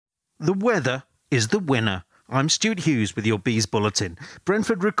The weather is the winner. I'm Stuart Hughes with your Bees Bulletin.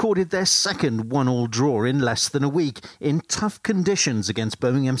 Brentford recorded their second 1-1 draw in less than a week in tough conditions against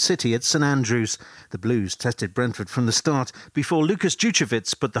Birmingham City at St Andrews. The Blues tested Brentford from the start before Lukas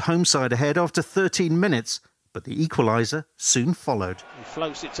Jucevic put the home side ahead after 13 minutes. But the equaliser soon followed. He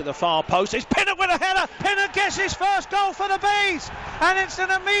floats it to the far post. It's Pinnock with a header. Pinnock gets his first goal for the Bees, and it's an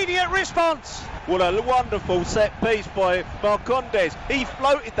immediate response. What a wonderful set piece by Marcondes. He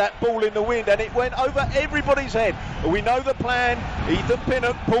floated that ball in the wind and it went over everybody's head. We know the plan. Ethan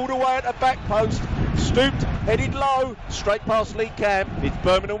Pinnock pulled away at the back post, stooped, headed low, straight past Lee Camp. It's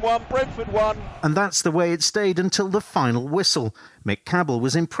Birmingham 1, Brentford 1. And that's the way it stayed until the final whistle. Mick Cabell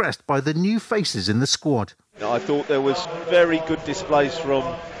was impressed by the new faces in the squad. I thought there was very good displays from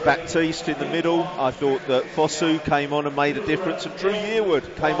Baptiste in the middle. I thought that Fosu came on and made a difference, and Drew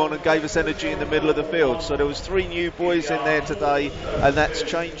Yearwood came on and gave us energy in the middle of the field. So there was 3 new boys in there today, and that's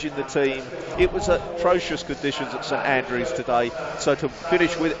changing the team. It was atrocious conditions at St Andrews today, so to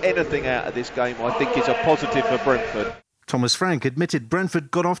finish with anything out of this game I think is a positive for Brentford. Thomas Frank admitted Brentford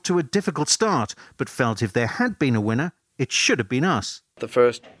got off to a difficult start, but felt if there had been a winner, it should have been us. The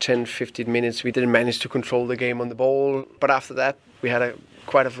first 10-15 minutes we didn't manage to control the game on the ball, but after that we had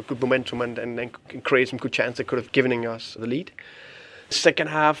quite a good momentum and created some good chances that could have given us the lead. Second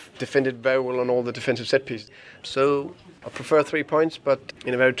half defended very well on all the defensive set pieces. So I prefer 3 points, but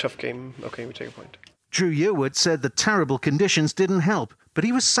in a very tough game, okay, we take a point. Drew Yearwood said the terrible conditions didn't help, but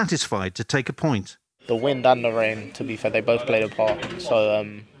he was satisfied to take a point. The wind and the rain, to be fair, they both played a part. So,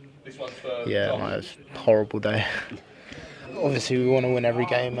 it was a horrible day. Obviously, we want to win every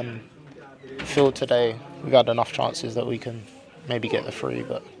game, and I feel today we got enough chances that we can maybe get the 3.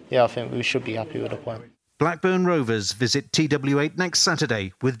 But yeah, I think we should be happy with a point. Blackburn Rovers visit TW8 next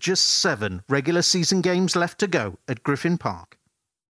Saturday with just 7 regular season games left to go at Griffin Park.